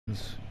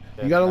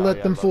You gotta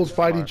let them fools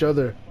fight each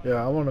other.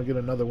 Yeah, I want to get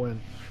another win.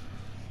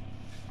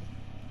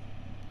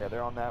 Yeah,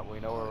 they're on that. We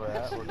know where we're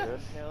at. We're good.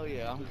 Hell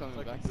yeah, I'm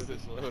coming back to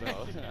this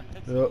loadout.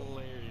 That's Yep.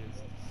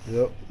 hilarious.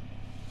 Yep.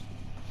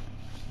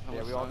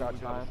 Yeah, we all got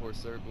time.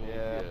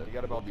 Yeah, you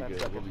got about 10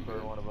 seconds for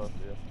one of us.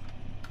 Yeah.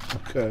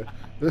 Okay.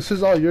 This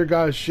is all your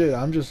guys' shit.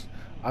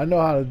 I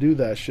know how to do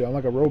that shit. I'm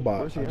like a robot.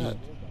 Where's he at?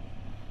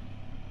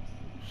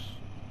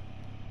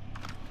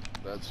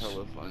 That's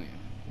hella funny.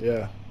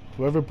 Yeah.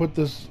 Whoever put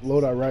this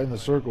loadout right in the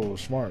circle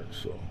was smart,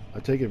 so I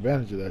take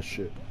advantage of that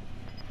shit.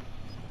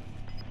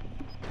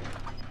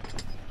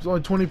 There's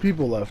only 20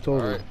 people left,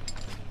 total. Right.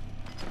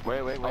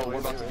 Wait. We're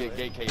about to get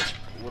gate case.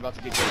 We're about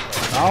to get gate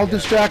case. I'll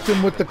distract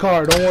him with the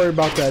car. Don't worry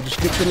about that. Just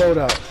get your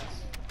loadout.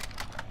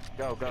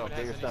 Go.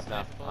 Get your stuff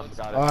now.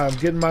 Got it. Alright, I'm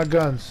getting my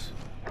guns.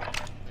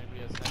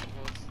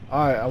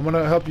 Alright, I'm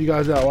gonna help you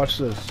guys out. Watch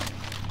this.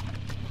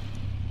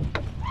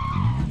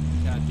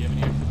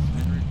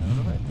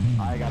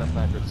 I got a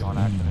sniper. It's on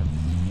accident.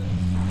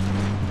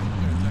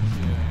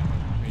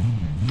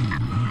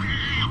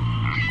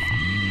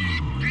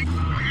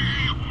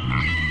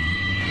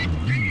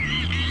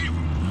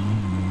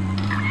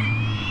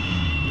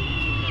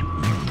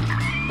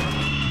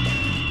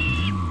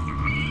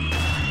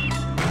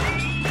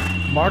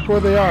 Mark where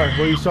they are,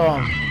 where you saw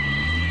them.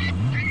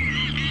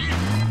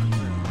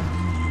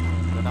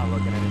 They're not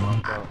looking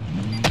anymore. Go.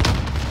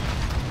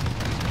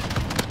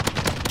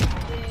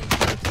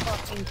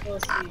 Fucking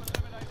pussy.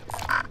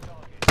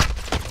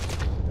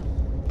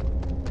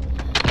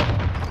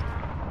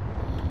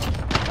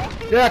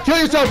 Yeah, kill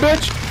yourself,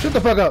 bitch! Shut the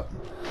fuck up.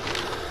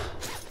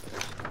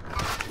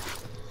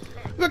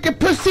 Look at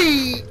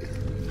pussy!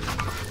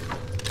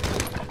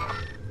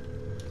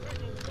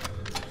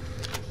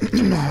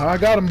 I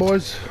got him,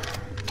 boys.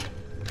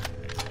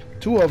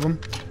 2 of them.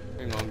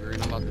 Hang on,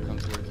 Green. I'm about to come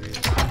towards you.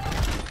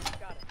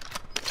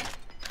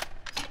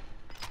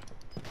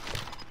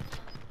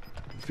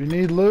 If you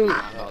need loot,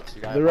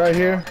 they're right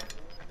here.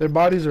 Their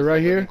bodies are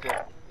right here.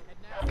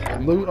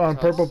 Loot on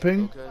purple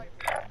ping. Okay.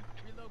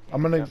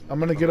 I'm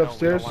gonna get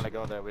upstairs. We don't want to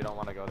go there. We don't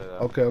want to go there.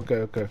 Though.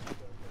 Okay.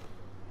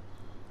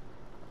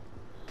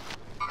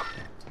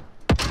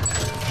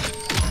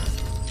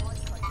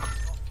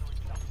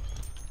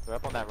 They're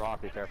up on that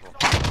rock. Be careful.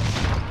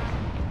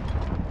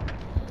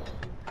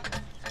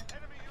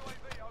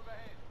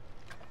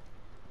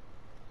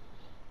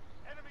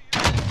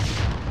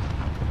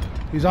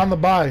 He's on the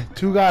buy.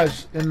 2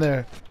 guys in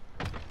there.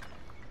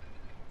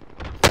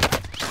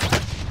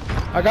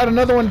 I got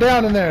another one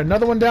down in there.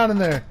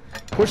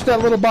 Push that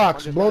little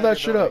box. Blow that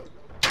shit up.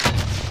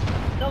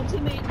 No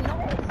teammate,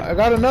 no. I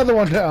got another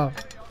one down.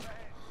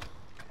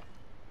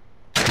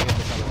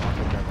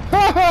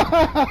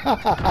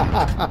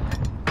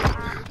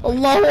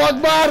 Allahu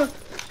Akbar!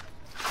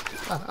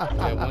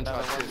 Yeah, one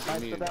shot for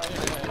me.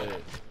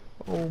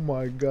 Oh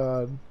my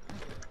god.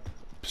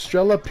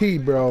 Strela P,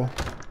 bro.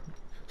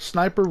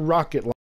 Sniper rocket.